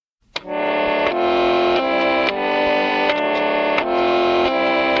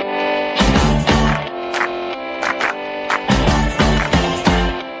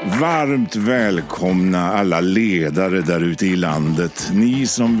Varmt välkomna alla ledare där ute i landet, ni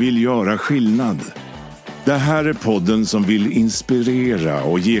som vill göra skillnad. Det här är podden som vill inspirera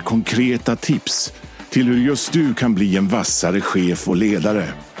och ge konkreta tips till hur just du kan bli en vassare chef och ledare.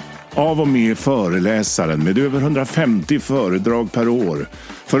 Av och med föreläsaren med över 150 föredrag per år,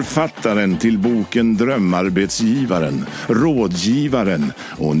 författaren till boken Drömarbetsgivaren, rådgivaren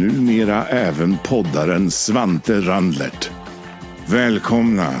och numera även poddaren Svante Randlert.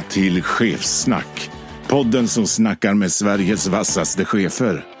 Välkomna till Chefssnack, podden som snackar med Sveriges vassaste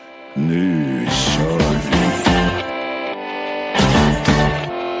chefer. Nu kör vi!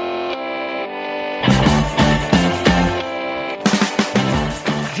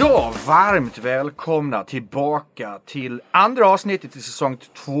 Ja, varmt välkomna tillbaka till andra avsnittet i säsong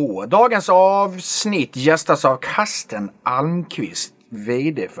 2. Dagens avsnitt gästas av Carsten Almqvist,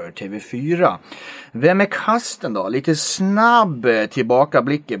 vd för TV4. Vem är Carsten då? Lite snabb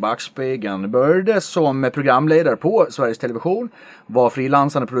tillbakablick i backspegeln. Började som programledare på Sveriges Television. Var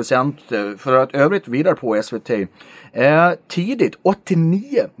frilansande producent för att övrigt vidare på SVT. Tidigt, 89,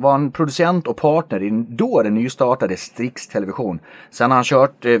 var han producent och partner i då den nystartade Strix Television. Sen har han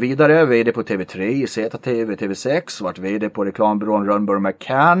kört vidare, vd på TV3, ZTV, TV6, varit vd på reklambyrån Rönnberg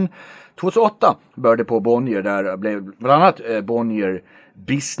McCann. 2008 började på Bonnier, där blev bland annat Bonnier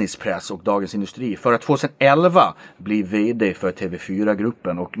Business Press och Dagens Industri, för att 2011 bli vd för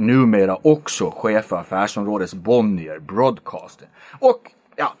TV4-gruppen och numera också chef för affärsområdets Bonnier Broadcast. Och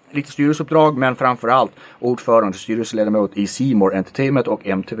ja, lite styrelseuppdrag, men framförallt ordförande och styrelseledamot i C More Entertainment och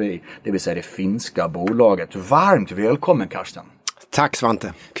MTV, det vill säga det finska bolaget. Varmt välkommen, Carsten. Tack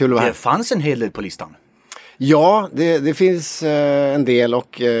Svante, kul att vara här. Det fanns en hel del på listan. Ja, det finns en del,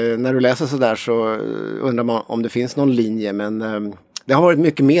 och när du läser så där så undrar man om det finns någon linje, men det har varit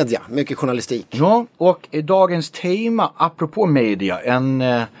mycket media, mycket journalistik. Ja, och dagens tema, apropå media, en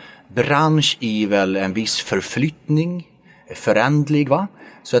bransch i väl en viss förflyttning, förändlig va?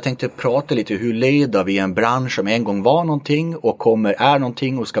 Så jag tänkte prata lite, hur leder vi en bransch som en gång var någonting och är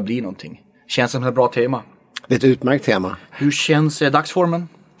någonting och ska bli någonting? Känns som ett bra tema. Det är ett utmärkt tema. Hur känns dagsformen?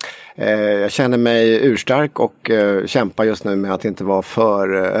 Jag känner mig urstark och kämpar just nu med att inte vara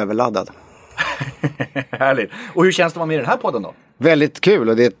för överladdad. Härligt. Och hur känns det att vara med i den här podden då? Väldigt kul,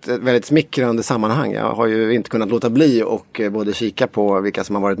 och det är ett väldigt smickrande sammanhang. Jag har ju inte kunnat låta bli och både kika på vilka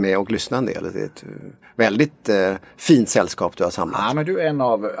som har varit med och lyssna en del. Det är ett väldigt fint sällskap du har samlat. Ja, men du är en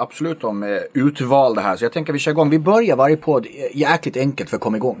av absolut de utvalda här, så jag tänker vi kör igång. Vi börjar varje podd jäkligt enkelt för att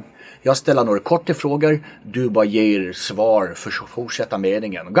komma igång. Jag ställer några korta frågor, du bara ger svar för att fortsätta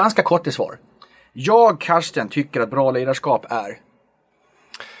meningen. Ganska korta svar. Jag, Carsten, tycker att bra ledarskap är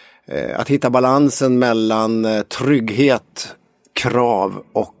att hitta balansen mellan trygghet, krav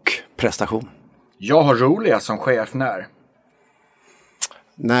och prestation. Jag har roligast som chef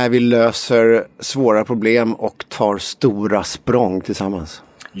när vi löser svåra problem och tar stora språng tillsammans.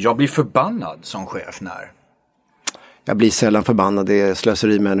 Jag blir förbannad som chef Jag blir sällan förbannad, det är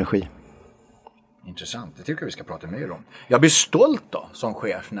slöseri med energi. Intressant, det tycker vi ska prata mer om. Jag blir stolt då som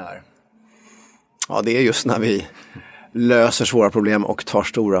chef Ja, det är just när vi löser svåra problem och tar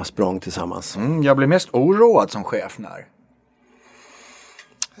stora språng tillsammans. Jag blir mest oroad som chef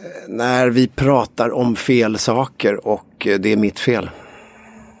när vi pratar om fel saker och det är mitt fel.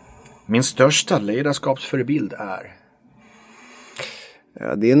 Min största ledarskapsförebild är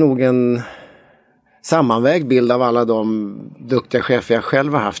det är nog en sammanvägd bild av alla de duktiga chefer jag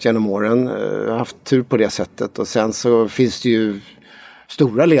själv har haft genom åren. Jag har haft tur på det sättet, och sen så finns det ju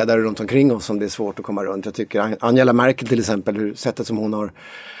stora ledare runt omkring oss som det är svårt att komma runt. Jag tycker Angela Merkel till exempel, sättet som hon har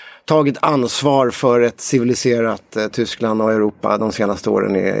tagit ansvar för ett civiliserat Tyskland och Europa de senaste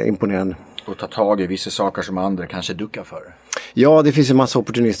åren är imponerande. Och ta tag i vissa saker som andra kanske duckar för. Ja, det finns ju massa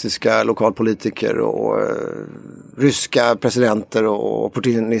opportunistiska lokalpolitiker och ryska presidenter och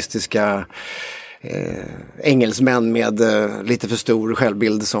opportunistiska engelsmän med lite för stor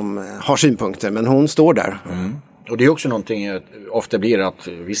självbild som har synpunkter, men hon står där. Och det är också någonting ofta blir att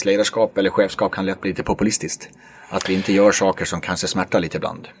viss ledarskap eller chefskap kan lätt bli lite populistiskt. Att vi inte gör saker som kanske smärtar lite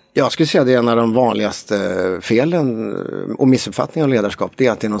ibland. Jag skulle säga att det är en av de vanligaste felen och missuppfattningar av ledarskap. Det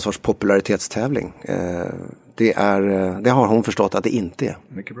är att det är någon sorts popularitetstävling. Det har hon förstått att det inte är.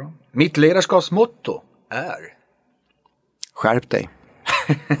 Mycket bra. Mitt ledarskapsmotto är? Skärp dig.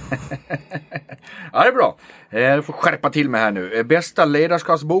 Ja, det är bra. Jag får skärpa till mig här nu. Bästa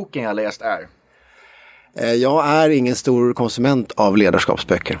ledarskapsboken jag läst är? Jag är ingen stor konsument av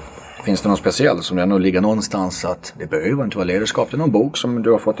ledarskapsböcker. Finns det någon speciell som ändå ligger någonstans att det behöver inte vara ledarskap? Det är någon bok som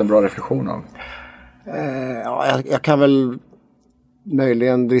du har fått en bra reflektion av? Jag kan väl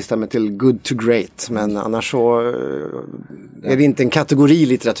möjligen drista mig till good to great. Men annars så är det inte en kategori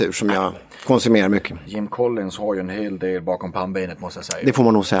litteratur som jag konsumerar mycket. Jim Collins har ju en hel del bakom pannbenet, måste jag säga. Det får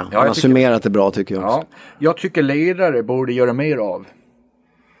man nog säga. Ja, Han har summerat det bra, tycker jag också. Ja, jag tycker ledare borde göra mer av.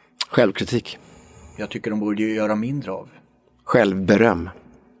 Självkritik. Jag tycker de borde göra mindre av. Självberöm.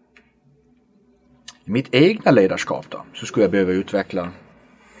 I mitt egna ledarskap då, så skulle jag behöva utveckla.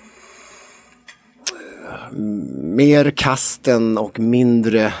 Mer kasten och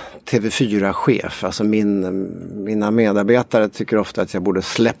mindre TV4-chef. Alltså mina medarbetare tycker ofta att jag borde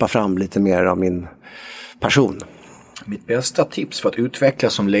släppa fram lite mer av min person. Mitt bästa tips för att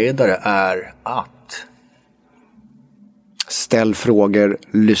utvecklas som ledare är att ställ frågor,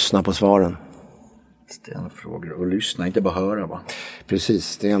 lyssna på svaren. ställa frågor och lyssna, inte bara höra, va?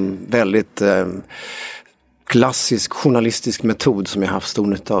 Precis, det är en väldigt klassisk journalistisk metod som jag haft stor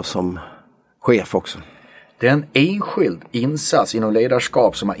nytta av som chef också. Den enskild insats inom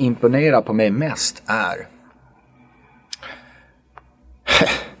ledarskap som har imponerat på mig mest är?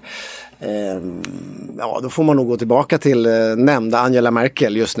 Ja, då får man nog gå tillbaka till nämnda Angela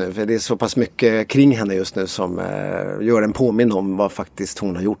Merkel just nu. För det är så pass mycket kring henne just nu som gör en påminn om vad faktiskt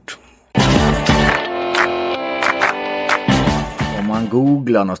hon har gjort. Om man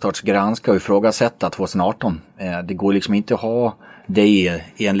googlar någon sorts granska och ifrågasätta 2018. Det går liksom inte att ha det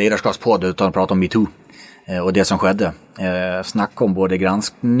i en ledarskapspodd utan att prata om MeToo. Och det som skedde. Snacka om både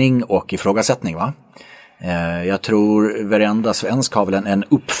granskning och ifrågasättning, va? Jag tror varenda svensk har väl en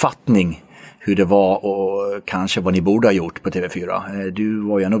uppfattning hur det var och kanske vad ni borde ha gjort på TV4. Du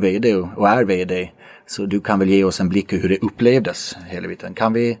var ju ändå vd och är vd, så du kan väl ge oss en blick hur det upplevdes hela biten.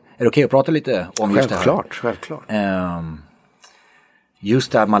 Är det okej att prata lite om just det här? Självklart.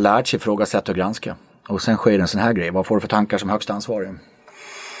 Just det att man lärt sig ifrågasätta och granska. Och sen sker en sån här grej. Vad får du för tankar som högsta ansvarig?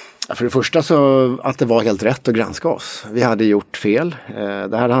 För det första så att det var helt rätt att granska oss. Vi hade gjort fel.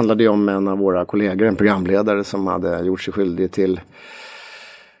 Det här handlade ju om en av våra kollegor, en programledare som hade gjort sig skyldig till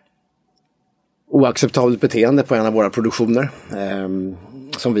oacceptabelt beteende på en av våra produktioner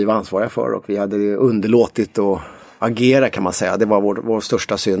som vi var ansvariga för, och vi hade underlåtit att agera, kan man säga. Det var vår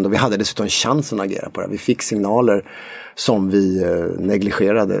största synd, och vi hade dessutom chansen att agera på det. Vi fick signaler som vi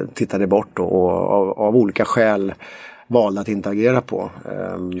negligerade, tittade bort och av olika skäl valde att inte agera på.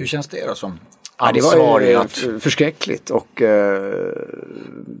 Hur känns det då som ansvarig? Det var förskräckligt och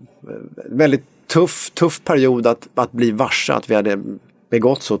väldigt tuff period att bli varse att vi hade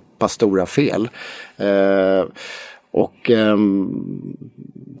begått så pass stora fel.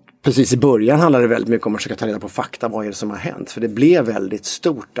 Precis i början handlade det väldigt mycket om att försöka ta reda på fakta. Vad är det som har hänt? För det blev väldigt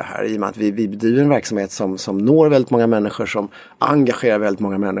stort det här, i och med att vi bedriver en verksamhet som når väldigt många människor, som engagerar väldigt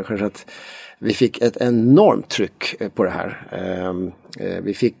många människor. Så att vi fick ett enormt tryck på det här.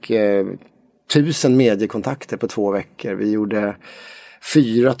 Vi fick 1000 mediekontakter på 2 veckor. Vi gjorde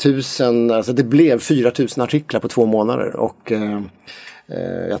 4000, alltså det blev 4000 artiklar på 2 månader. Och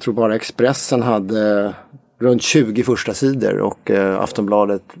jag tror bara Expressen hade runt 20 första sidor och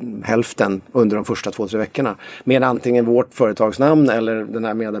Aftonbladet hälften under de första 2-3 veckorna. Med antingen vårt företagsnamn eller den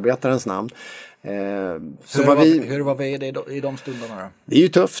här medarbetarens namn. Hur var vd i de stunderna då? Det är ju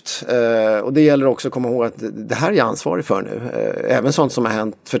tufft, och det gäller också att komma ihåg att det här är jag ansvarig för nu. Även sånt som har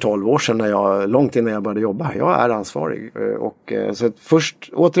hänt för 12 år sedan, långt innan jag började jobba här. Jag är ansvarig, och så först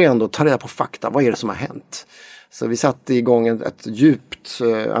återigen då ta reda på fakta. Vad är det som har hänt? Så vi satte igång ett djupt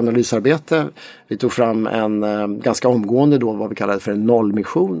analysarbete. Vi tog fram en ganska omgående då vad vi kallade för en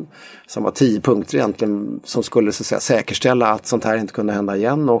nollmission, som var 10 punkter egentligen, som skulle så att säga säkerställa att sånt här inte kunde hända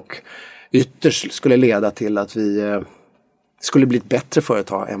igen, och ytterst skulle leda till att vi skulle bli ett bättre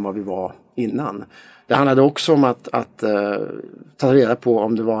företag än vad vi var innan. Det handlade också om att ta reda på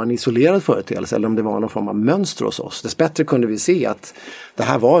om det var en isolerad företeelse eller om det var någon form av mönster hos oss. Dessbättre kunde vi se att det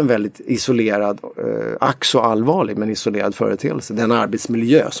här var en väldigt isolerad, ack så allvarlig men isolerad företeelse. Den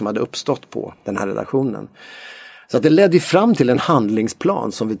arbetsmiljö som hade uppstått på den här redaktionen. Så att det ledde fram till en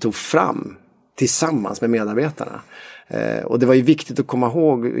handlingsplan som vi tog fram tillsammans med medarbetarna. Och det var ju viktigt att komma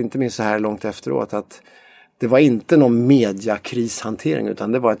ihåg, inte minst så här långt efteråt, att det var inte någon mediakrishantering,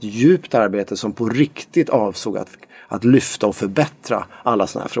 utan det var ett djupt arbete som på riktigt avsåg att lyfta och förbättra alla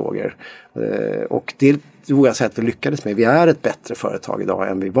såna här frågor. Och det tror jag att vi lyckades med. Vi är ett bättre företag idag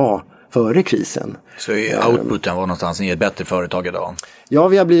än vi var före krisen. Så outputen var någonstans i ett bättre företag idag? Ja,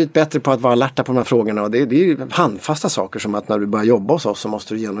 vi har blivit bättre på att vara alerta på de här frågorna, och det är handfasta saker som att när du börjar jobba hos oss så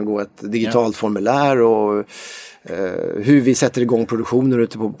måste du genomgå ett digitalt formulär, och hur vi sätter igång produktioner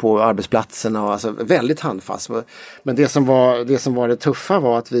ute på arbetsplatserna, och alltså väldigt handfast. Men det som var det tuffa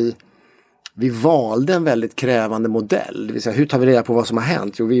var att vi valde en väldigt krävande modell. Det vill säga, hur tar vi reda på vad som har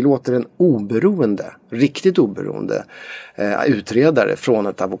hänt? Jo, vi låter en oberoende, riktigt oberoende utredare från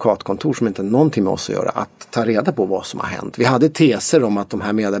ett advokatkontor som inte har någonting med oss att göra att ta reda på vad som har hänt. Vi hade teser om att de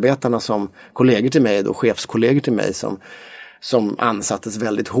här medarbetarna som kollegor till mig, då chefskollegor till mig som ansattes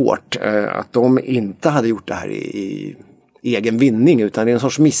väldigt hårt, att de inte hade gjort det här i egen vinning, utan det är en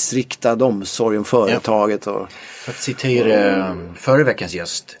sorts missriktad omsorg om företaget. Och för att citera förra veckans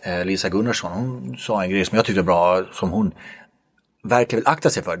gäst, Lisa Gunnarsson, hon sa en grej som jag tyckte var bra, som hon verkligen vill akta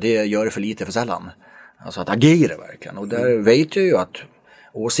sig för. Det gör det för lite för sällan. Alltså att agera verkligen. Och där vet jag ju att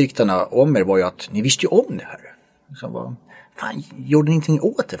åsikterna om er var ju att ni visste ju om det här. Så fan, gjorde ni ingenting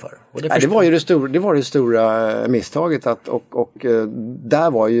åt det för? Och det var ju det stora misstaget och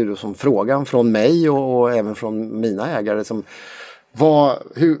där var ju som frågan från mig och även från mina ägare som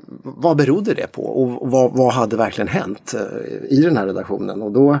vad berodde det på och vad hade verkligen hänt i den här redaktionen,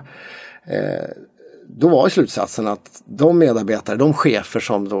 och då var slutsatsen att de medarbetare, de chefer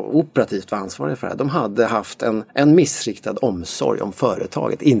som då operativt var ansvariga för det här, de hade haft en missriktad omsorg om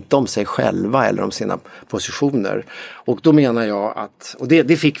företaget, inte om sig själva eller om sina positioner. Och då menar jag att, och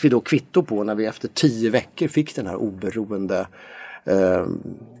det fick vi då kvitto på när vi efter 10 veckor fick den här oberoende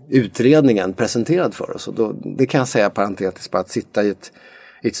utredningen presenterad för oss. Och då, det kan jag säga parentetiskt, på att sitta i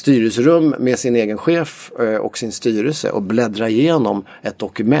ett styrelserum med sin egen chef och sin styrelse och bläddra igenom ett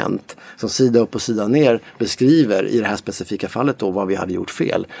dokument som sida upp och sida ner beskriver i det här specifika fallet då vad vi hade gjort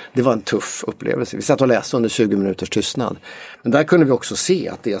fel. Det var en tuff upplevelse. Vi satt och läste under 20 minuters tystnad. Men där kunde vi också se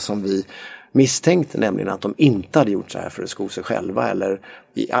att det som vi misstänkte, nämligen att de inte hade gjort så här för att sko sig själva eller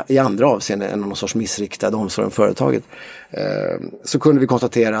i andra avseenden än någon sorts missriktad omsorg om företaget, så kunde vi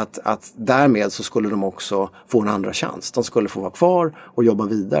konstatera att därmed så skulle de också få en andra chans. De skulle få vara kvar och jobba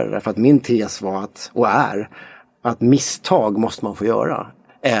vidare, därför att min tes var att misstag måste man få göra,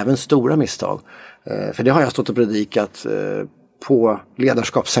 även stora misstag. För det har jag stått och predikat på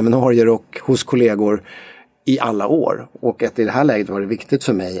ledarskapsseminarier och hos kollegor i alla år, och att i det här läget var det viktigt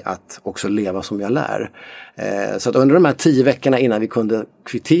för mig att också leva som jag lär. Så att under de här 10 veckorna innan vi kunde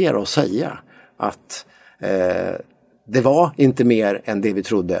kvittera och säga att det var inte mer än det vi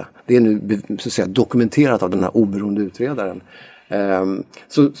trodde. Det är nu så att säga dokumenterat av den här oberoende utredaren.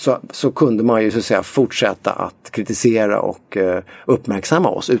 Så kunde man ju så att säga fortsätta att kritisera och uppmärksamma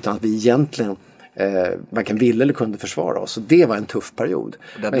oss utan att vi egentligen varken ville eller kunde försvara oss. Så det var en tuff period.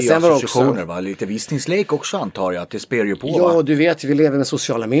 Det blir ju associationer, va? Lite visningslek också, antar jag, att det spär ju på. Ja, va? Du vet, vi lever med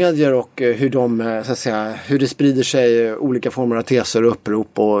sociala medier och hur det sprider sig olika former av teser och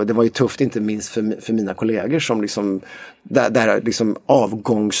upprop, och det var ju tufft inte minst för mina kollegor som liksom där liksom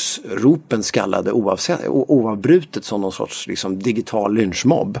avgångsropen skallade oavbrutet som någon sorts liksom digital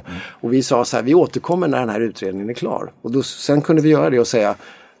lynchmobb. Och vi sa så här, vi återkommer när den här utredningen är klar. Och då, sen kunde vi göra det och säga,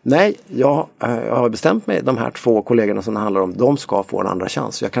 nej, jag har bestämt mig, de här 2 kollegorna som det handlar om, de ska få en andra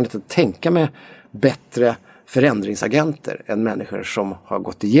chans. Jag kan inte tänka mig bättre förändringsagenter än människor som har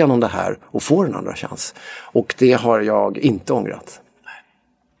gått igenom det här och får en andra chans. Och det har jag inte ångrat.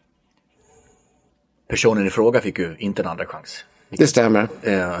 Personen i fråga fick ju inte en andra chans. Det stämmer.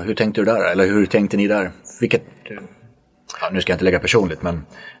 Hur tänkte du där? Eller hur tänkte ni där? Nu ska jag inte lägga personligt, men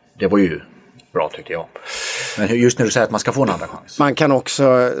det var ju bra, tyckte jag. Men just när du säger att man ska få en andra chans. Man kan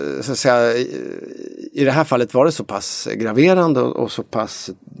också, så att säga, i det här fallet var det så pass graverande och så pass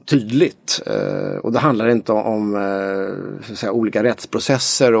tydligt. Och det handlar inte om så att säga, olika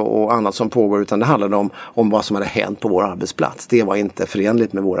rättsprocesser och annat som pågår, utan det handlade om vad som hade hänt på vår arbetsplats. Det var inte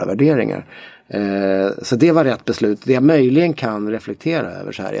förenligt med våra värderingar. Så det var rätt beslut. Det jag möjligen kan reflektera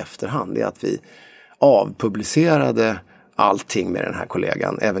över så här i efterhand är att vi avpublicerade allting med den här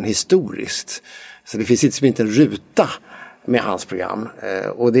kollegan, även historiskt. Så det finns inte en ruta med hans program.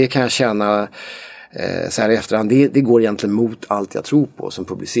 Och det kan jag känna så här i efterhand, det går egentligen mot allt jag tror på som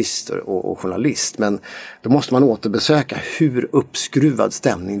publicist och journalist. Men då måste man återbesöka hur uppskruvad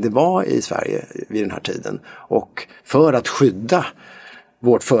stämning det var i Sverige vid den här tiden. Och för att skydda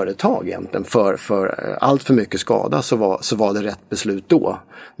vårt företag egentligen för allt för mycket skada så var det rätt beslut då.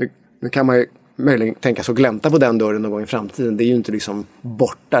 Nu kan man ju möjligen tänka sig att glänta på den dörren någon gång i framtiden. Det är ju inte liksom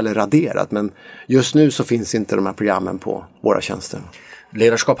borta eller raderat, men just nu så finns inte de här programmen på våra tjänster.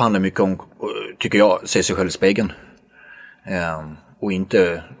 Ledarskap handlar mycket om, tycker jag, se sig själv i spegeln. Och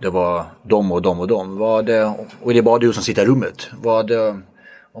inte det var de och de och de. Och det är bara du som sitter i rummet.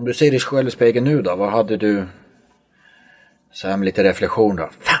 Om du ser dig själv i spegeln nu då, vad hade du så här med lite reflektion då?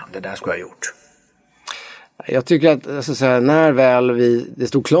 Fan, det där skulle jag ha gjort. Jag tycker att så att säga, när väl det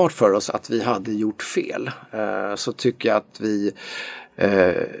stod klart för oss att vi hade gjort fel, så tycker jag att vi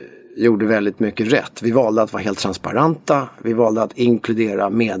gjorde väldigt mycket rätt. Vi valde att vara helt transparenta. Vi valde att inkludera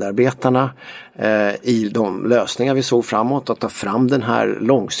medarbetarna i de lösningar vi såg framåt. Att ta fram den här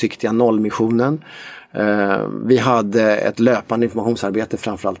långsiktiga nollmissionen. Vi hade ett löpande informationsarbete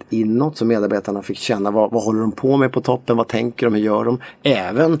framförallt inåt, så medarbetarna fick känna vad håller de på med på toppen, vad tänker de, hur gör de.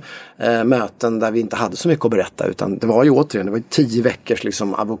 Även möten där vi inte hade så mycket att berätta, utan det var ju återigen, det var 10 veckors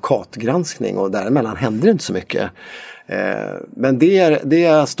liksom advokatgranskning och däremellan hände det inte så mycket. Men det är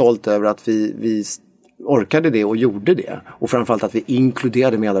jag stolt över att vi orkade det och gjorde det. Och framförallt att vi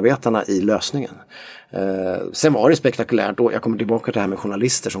inkluderade medarbetarna i lösningen. Sen var det spektakulärt, och jag kommer tillbaka till det här med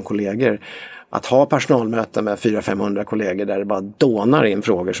journalister som kollegor. Att ha personalmöten med 400-500 kollegor där det bara dånar in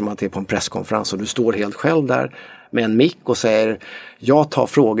frågor som att det är på en presskonferens och du står helt själv där med en mick och säger jag tar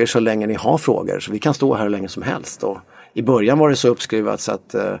frågor så länge ni har frågor, så vi kan stå här hur länge som helst. Och i början var det så uppskruvat så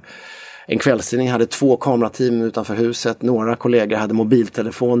att en kvällstidning hade 2 kamerateam utanför huset. Några kollegor hade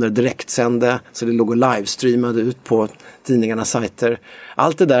mobiltelefoner direktsände, så det låg och livestreamade ut på tidningarnas sajter.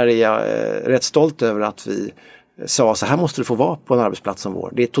 Allt det där är jag rätt stolt över, att vi sa så här måste du få vara på en arbetsplats som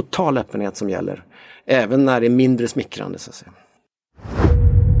vår. Det är total öppenhet som gäller. Även när det är mindre smickrande, så att säga.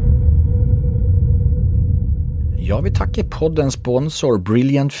 Jag vill tacka poddens sponsor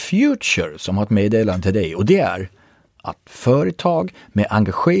Brilliant Future som har ett meddelande till dig, och det är att företag med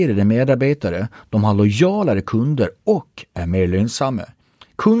engagerade medarbetare, de har lojalare kunder och är mer lönsamma.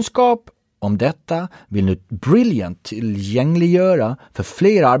 Kunskap om detta vill nu Brilliant tillgängliggöra för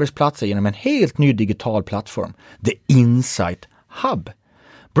fler arbetsplatser genom en helt ny digital plattform, The Insight Hub.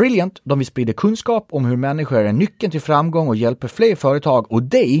 Brilliant, de vill sprida kunskap om hur människor är nyckeln till framgång och hjälper fler företag och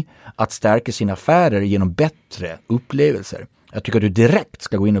dig att stärka sina affärer genom bättre upplevelser. Jag tycker att du direkt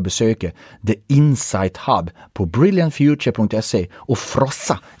ska gå in och besöka The Insight Hub på brilliantfuture.se och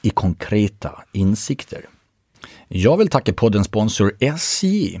frossa i konkreta insikter. Jag vill tacka poddens sponsor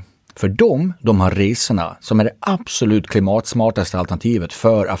SJ. För de har resorna som är det absolut klimatsmartaste alternativet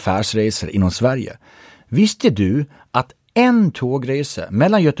för affärsresor inom Sverige. Visste du att en tågresa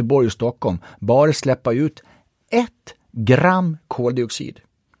mellan Göteborg och Stockholm bara släpper ut 1 gram koldioxid?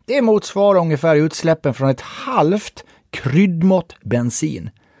 Det motsvarar ungefär utsläppen från ett halvt kryddmått bensin.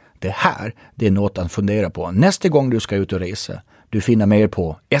 Det här, det är något att fundera på nästa gång du ska ut och resa. Du finner mer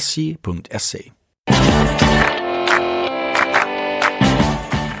på sj.se.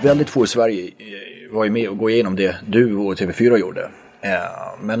 Väldigt få i Sverige var ju med och gå igenom det du och TV4 gjorde.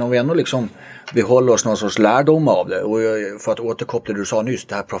 Men om vi ändå liksom behåller oss någon sorts lärdom av det, och för att återkoppla det du sa nyss,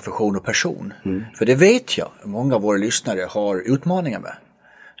 det här profession och person. För det vet jag, många av våra lyssnare har utmaningar med.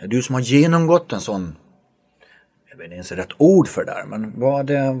 Du som har genomgått en sån, jag vet inte ens rätt ord för det där, men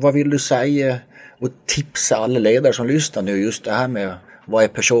vad vill du säga och tipsa alla ledare som lyssnar nu, just det här med vad är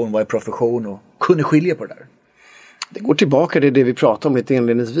person, vad är profession, och kunna skilja på det där? Det går tillbaka till det vi pratade om lite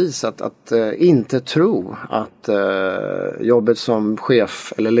inledningsvis, att inte tro att jobbet som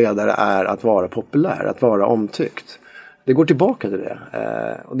chef eller ledare är att vara populär, att vara omtyckt. Det går tillbaka till det.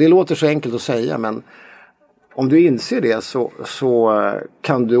 Och det låter så enkelt att säga, men om du inser det så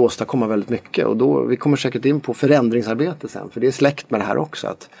kan du åstadkomma väldigt mycket. Och då, vi kommer säkert in på förändringsarbete sen, för det är släkt med det här också.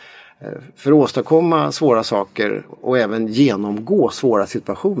 Att för att åstadkomma svåra saker och även genomgå svåra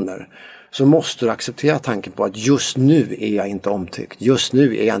situationer, så måste du acceptera tanken på att just nu är jag inte omtyckt. Just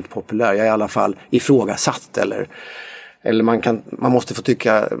nu är jag inte populär. Jag är i alla fall ifrågasatt. Eller man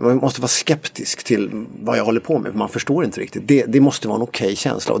måste vara skeptisk till vad jag håller på med. Man förstår inte riktigt. Det måste vara en okej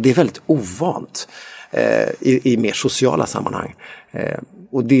känsla. Och det är väldigt ovant i mer sociala sammanhang.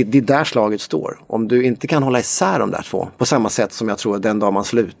 Och det är där slaget står. Om du inte kan hålla isär de där två, på samma sätt som jag tror att den dag man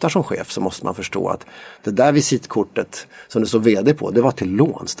slutar som chef, så måste man förstå att det där visitkortet som det står vd på, det var till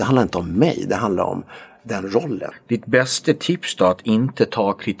låns. Det handlar inte om mig, det handlar om den rollen. Ditt bästa tips då, att inte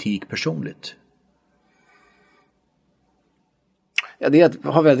ta kritik personligt? Ja, det är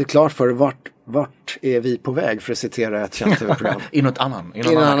att ha väldigt klart för vart är vi på väg, för att citera ett känt tv-program. I något annan. I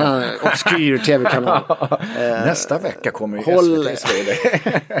någon annan obskyr tv-kanal. Nästa vecka kommer ju SVT:s vd.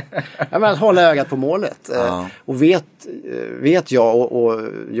 Ja, men att hålla ögat på målet. Och vet jag och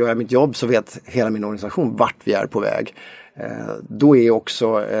gör jag mitt jobb, så vet hela min organisation vart vi är på väg. Då är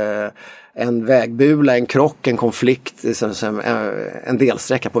också en vägbula, en krock, en konflikt, en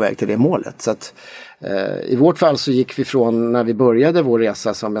delsträcka på väg till det målet. Så att i vårt fall så gick vi från, när vi började vår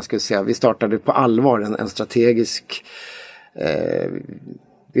resa, som jag skulle säga, vi startade på allvar en strategisk,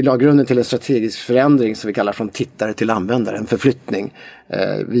 vi la grunden till en strategisk förändring som vi kallar från tittare till användare, en förflyttning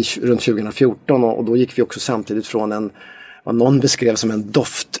runt 2014, och då gick vi också samtidigt från vad någon beskrev som en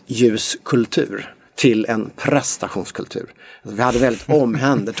doftljuskultur till en prestationskultur. Alltså, vi hade väldigt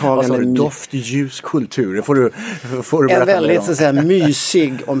omhändertagande... doftljuskultur, det får du berätta. En väldigt så att säga,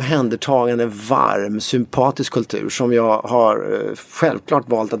 mysig, omhändertagande, varm, sympatisk kultur som jag har självklart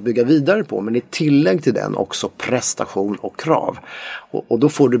valt att bygga vidare på. Men i tillägg till den också prestation och krav. Och då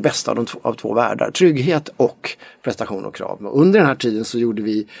får du bästa av två världar. Trygghet och prestation och krav. Och under den här tiden så gjorde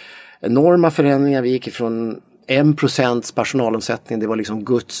vi enorma förändringar. Vi gick ifrån 1% personalomsättning, det var liksom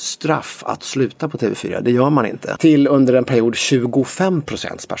Guds straff att sluta på TV4, det gör man inte. Till under en period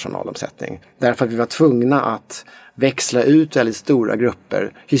 25% personalomsättning. Därför att vi var tvungna att växla ut väldigt stora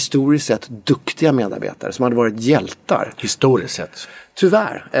grupper, historiskt sett duktiga medarbetare som hade varit hjältar. Historiskt sett?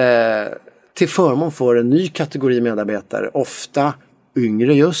 Tyvärr. Till förmån för en ny kategori medarbetare, ofta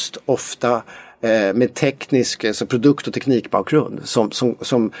yngre just, ofta med teknisk, alltså produkt- och teknikbakgrund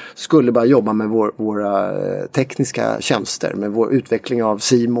som skulle bara jobba med våra tekniska tjänster, med vår utveckling av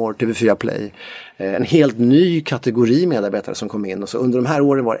C More, TV4 Play. En helt ny kategori medarbetare som kom in, och så under de här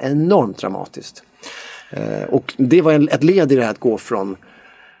åren var det enormt dramatiskt. Och det var ett led i det här att gå från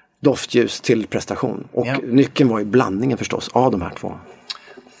doftljus till prestation. Och nyckeln var ju blandningen förstås av de här två.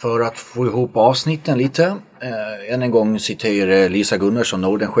 För att få ihop avsnitten lite, än en gång citerar Lisa Gunnarsson,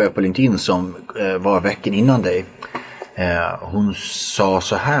 Nordenchef på LinkedIn, som var veckan innan dig. Hon sa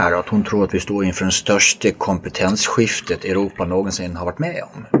så här att hon tror att vi står inför den största kompetensskiftet Europa någonsin har varit med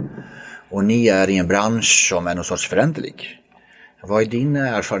om. Och ni är i en bransch som är någon sorts föränderlig. Vad är dina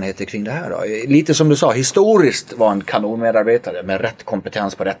erfarenheter kring det här då? Lite som du sa, historiskt var en kanonmedarbetare med rätt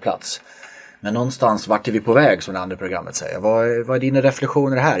kompetens på rätt plats. Men någonstans vart är vi på väg, som det andra programmet säger. Vad är dina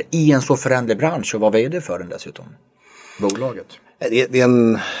reflektioner här i en så föränderlig bransch, och vad är det för den dessutom? Bolaget. Det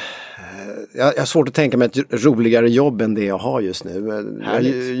är jag har svårt att tänka mig ett roligare jobb än det jag har just nu. Jag har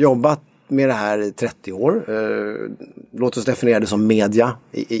jobbat med det här i 30 år. Låt oss definiera det som media,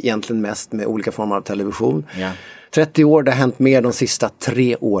 egentligen mest med olika former av television. Ja. 30 år, det har hänt mer de sista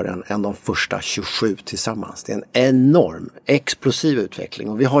 3 åren än de första 27 tillsammans. Det är en enorm, explosiv utveckling.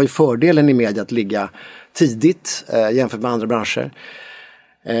 Och vi har ju fördelen i media att ligga tidigt jämfört med andra branscher.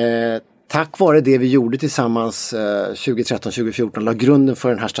 Tack vare det vi gjorde tillsammans 2013-2014 la grunden för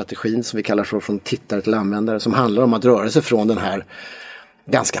den här strategin som vi kallar så från tittare till användare, som handlar om att röra sig från den här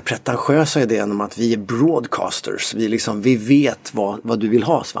ganska pretentiösa idén om att vi är broadcasters. Vi vet vad du vill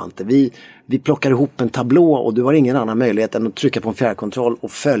ha, Svante. Vi plockar ihop en tablå och du har ingen annan möjlighet än att trycka på en fjärrkontroll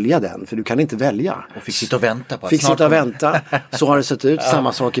och följa den, för du kan inte välja. Och fick sitta och vänta på Så har det sett ut.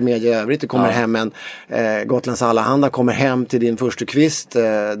 Samma sak i media i övrigt. Det kommer hem en Gotlands Allehanda kommer hem till din första kvist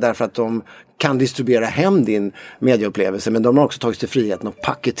därför att de kan distribuera hem din medieupplevelse, men de har också tagit sig friheten att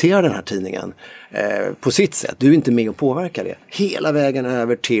paketera den här tidningen på sitt sätt. Du är inte med och påverkar det. Hela vägen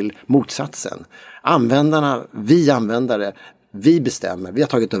över till motsatsen. Användarna, vi användare, vi bestämmer. Vi har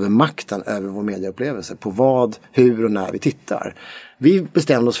tagit över makten över vår medieupplevelse på vad, hur och när vi tittar. Vi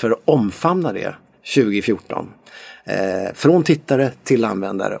bestämde oss för att omfamna det 2014. Från tittare till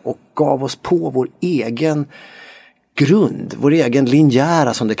användare, och gav oss på vår egen grund, vår egen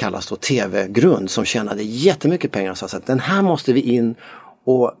linjära, som det kallas då, tv-grund, som tjänade jättemycket pengar, så att den här måste vi in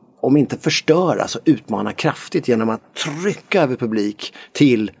och om inte förstöra så utmana kraftigt genom att trycka över publik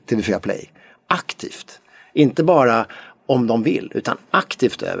till TV4 Play. Aktivt. Inte bara om de vill, utan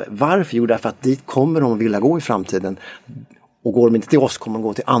aktivt över. Varför? Jo, därför att dit kommer de att vilja gå i framtiden. Och går de inte till oss kommer de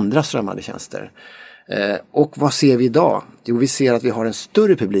gå till andra strömmande tjänster. Och vad ser vi idag? Jo, vi ser att vi har en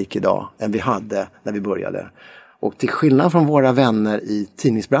större publik idag än vi hade när vi började. Och till skillnad från våra vänner i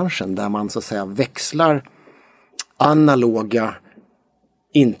tidningsbranschen, där man så att säga växlar analoga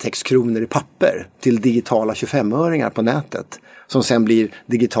intäktskronor i papper till digitala 25-öringar på nätet, som sen blir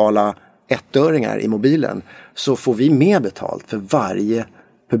digitala 1-öringar i mobilen, så får vi mer betalt för varje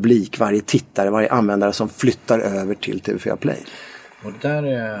publik, varje tittare, varje användare som flyttar över till TV4 Play. Och det där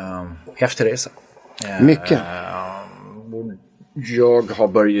är häftig resa. Mycket. Jag har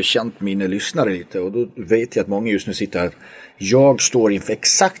börjat känt mina lyssnare lite, och då vet jag att många just nu sitter här. Jag står inför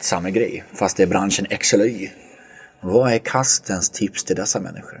exakt samma grej, fast det är branschen XLY. Vad är Carstens tips till dessa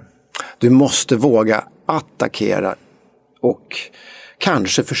människor? Du måste våga attackera och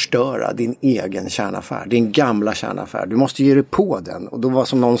kanske förstöra din egen kärnaffär, din gamla kärnaffär. Du måste ge dig på den. Och då var,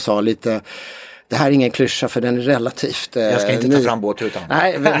 som någon sa, lite, det här är ingen klyscha för den är relativt jag ska inte ta fram båtutan.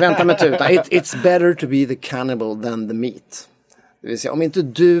 Nej, vänta med tutan. It's better to be the cannibal than the meat. Det vill säga,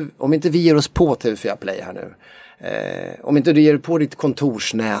 om inte vi ger oss på TV4 Play här nu, om inte du ger på ditt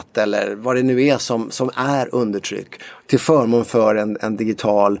kontorsnät eller vad det nu är som är undertryck till förmån för en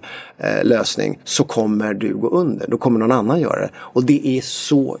digital lösning, så kommer du gå under. Då kommer någon annan göra det. Och det är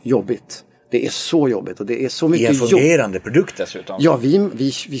så jobbigt. Det är så jobbigt och det är så mycket jobb. En fungerande produkt dessutom. Ja,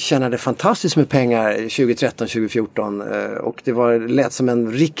 vi tjänade fantastiskt med pengar 2013-2014 och det lät som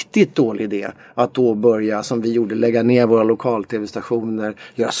en riktigt dålig idé att då börja, som vi gjorde, lägga ner våra lokal-tv-stationer,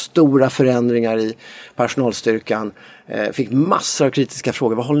 göra stora förändringar i personalstyrkan. Fick massor av kritiska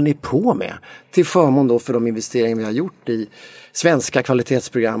frågor. Vad håller ni på med? Till förmån då för de investeringar vi har gjort i svenska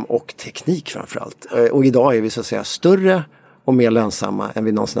kvalitetsprogram och teknik framförallt. Och idag är vi så att säga större och mer lönsamma än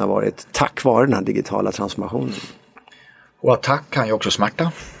vi någonsin har varit tack vare den här digitala transformationen. Och attack kan ju också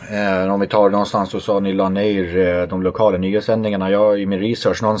smärta. Om vi tar någonstans så sa ni la ner de lokala nyhetssändningarna. Jag i min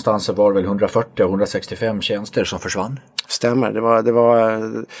research någonstans så var det väl 140-165 tjänster som försvann. Stämmer, det var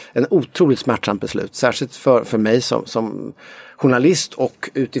en otroligt smärtsamt beslut. Särskilt för mig som journalist och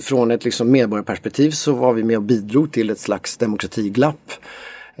utifrån ett liksom medborgarperspektiv så var vi med och bidrog till ett slags demokratiglapp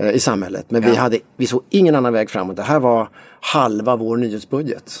i samhället. Men vi såg ingen annan väg framåt. Det här var halva vår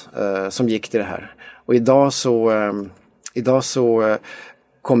nyhetsbudget som gick till det här. Och idag så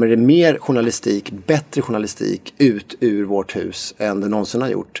kommer det mer journalistik, bättre journalistik ut ur vårt hus än det någonsin har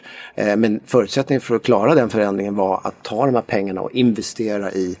gjort. Men förutsättningen för att klara den förändringen var att ta de här pengarna och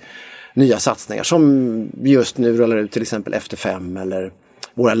investera i nya satsningar som just nu rullar ut, till exempel Efter 5 eller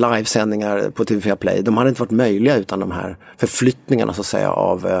våra livesändningar på TV4 Play. De hade inte varit möjliga utan de här förflyttningarna så att säga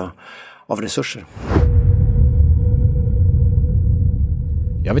av resurser.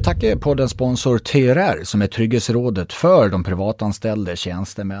 Jag vill tacka poddens sponsor TRR som är trygghetsrådet för de privatanställda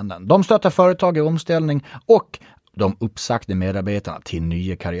tjänstemännen. De stöttar företag i omställning och de uppsagda medarbetarna till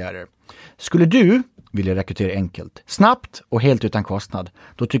nya karriärer. Skulle du vilja rekrytera enkelt, snabbt och helt utan kostnad,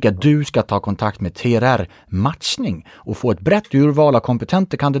 då tycker jag att du ska ta kontakt med TRR Matchning och få ett brett urval av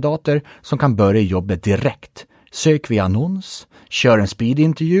kompetenta kandidater som kan börja jobba direkt. Sök via annons, kör en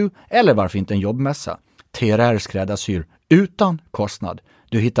speedintervju eller varför inte en jobbmässa. TRR skräddarsyr utan kostnad.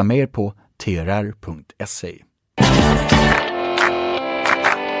 Du hittar mer på trr.se.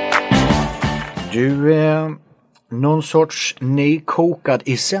 Du är någon sorts nedkokad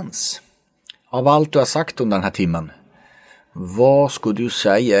essens av allt du har sagt under den här timmen. Vad skulle du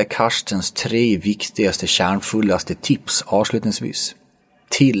säga är Karstens 3 viktigaste, kärnfullaste tips avslutningsvis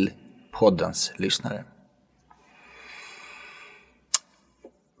till poddens lyssnare?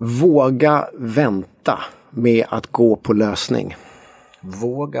 Våga vänta med att gå på lösning.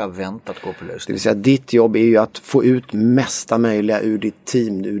 Våga vänta att gå på lösning. Det vill säga ditt jobb är ju att få ut mesta möjliga ur ditt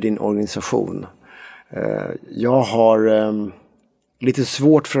team, ur din organisation. Jag har lite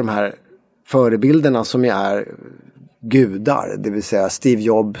svårt för de här förebilderna som ju är gudar. Det vill säga Steve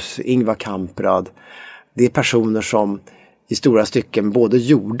Jobs, Ingvar Kamprad. Det är personer som i stora stycken både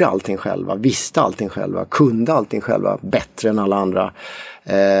gjorde allting själva, visste allting själva, kunde allting själva bättre än alla andra.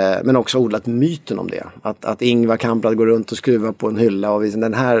 Men också odlat myten om det. Att Ingvar Kamprad går runt och skruvar på en hylla och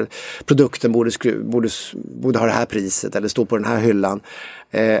den här produkten borde ha det här priset eller stå på den här hyllan.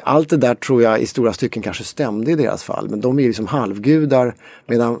 Allt det där tror jag i stora stycken kanske stämde i deras fall. Men de är liksom halvgudar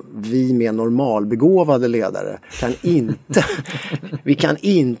medan vi med normalbegåvade ledare vi kan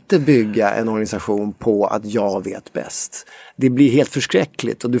inte bygga en organisation på att jag vet bäst. Det blir helt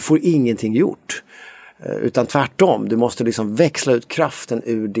förskräckligt och du får ingenting gjort. Utan tvärtom, du måste liksom växla ut kraften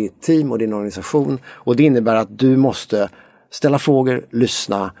ur ditt team och din organisation. Och det innebär att du måste ställa frågor,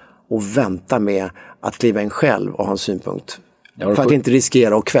 lyssna och vänta med att kliva in själv och ha en synpunkt. För att inte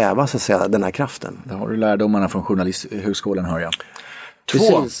riskera att kväva så att säga, den här kraften. Det har du lärdomarna från Journalisthögskolan, hör jag.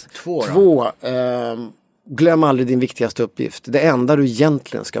 Två. Glöm aldrig din viktigaste uppgift. Det enda du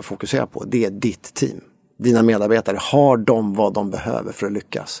egentligen ska fokusera på, det är ditt team. Dina medarbetare, har de vad de behöver för att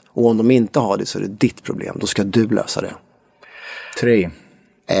lyckas? Och om de inte har det så är det ditt problem. Då ska du lösa det. 3.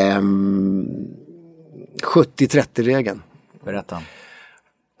 70-30-regeln. Berätta.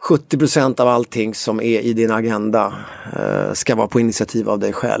 70% av allting som är i din agenda ska vara på initiativ av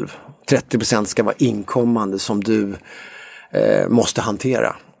dig själv. 30% ska vara inkommande som du måste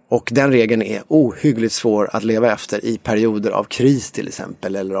hantera. Och den regeln är ohyggligt svår att leva efter i perioder av kris till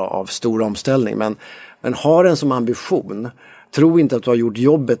exempel eller av stor omställning. Men ha den som ambition. Tro inte att du har gjort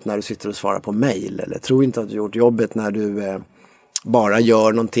jobbet när du sitter och svarar på mejl. Eller tro inte att du har gjort jobbet när du bara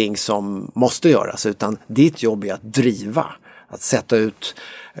gör någonting som måste göras. Utan ditt jobb är att driva. Att sätta ut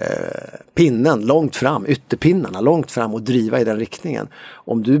pinnen långt fram, ytterpinnarna långt fram och driva i den riktningen.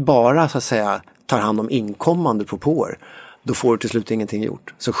 Om du bara så att säga tar hand om inkommande propåer, då får du till slut ingenting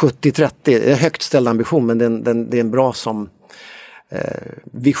gjort. Så 70-30 är högt ställd ambition, men det är en bra som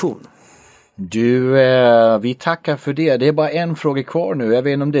vision. Du, vi tackar för det. Det är bara en fråga kvar nu. Jag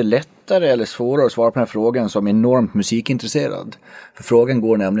vet inte om det är lättare eller svårare att svara på den här frågan som enormt musikintresserad. För frågan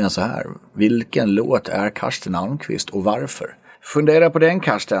går nämligen så här. Vilken låt är Karsten Almqvist och varför? Fundera på den,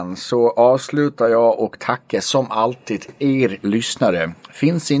 Karsten, så avslutar jag och tackar som alltid er lyssnare.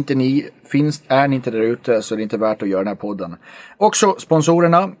 Är ni inte där ute så är det inte värt att göra den här podden. Också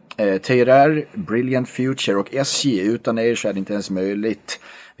sponsorerna, TRR, Brilliant Future och SJ. Utan er så är det inte ens möjligt.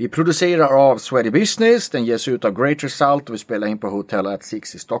 Vi producerar av Swedish Business, den ges ut av Great Result och vi spelar in på Hotel at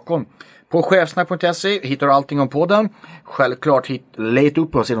Six i Stockholm. På chefsnack.se hittar du allting om podden. Självklart leta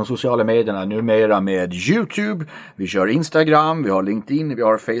upp oss i de sociala medierna numera med YouTube. Vi kör Instagram, vi har LinkedIn, vi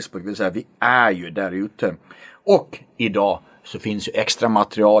har Facebook. Vi säger vi är ju där ute. Och idag så finns ju extra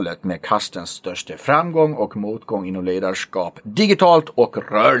materialet med Karstens största framgång och motgång inom ledarskap. Digitalt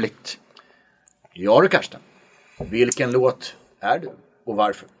och rörligt. Ja du Karsten, vilken låt är du och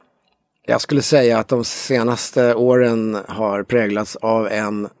varför? Jag skulle säga att de senaste åren har präglats av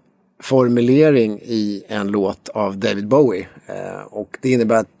en formulering i en låt av David Bowie. Och det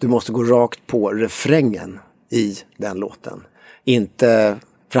innebär att du måste gå rakt på refrängen i den låten. Inte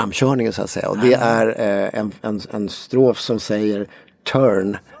framkörningen så att säga. Och det är en strof som säger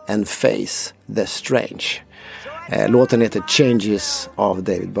Turn and face the strange. Låten heter Changes av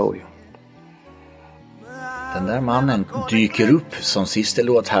David Bowie. Den där mannen dyker upp som sista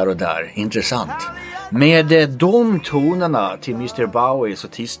låt här och där. Intressant. Med de tonerna till Mr. Bowie så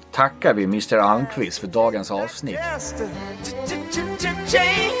tackar vi Mr. Almqvist för dagens avsnitt.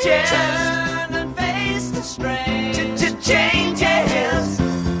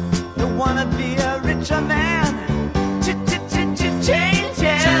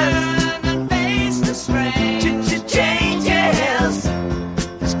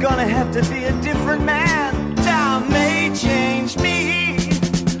 Gonna have to be a different man.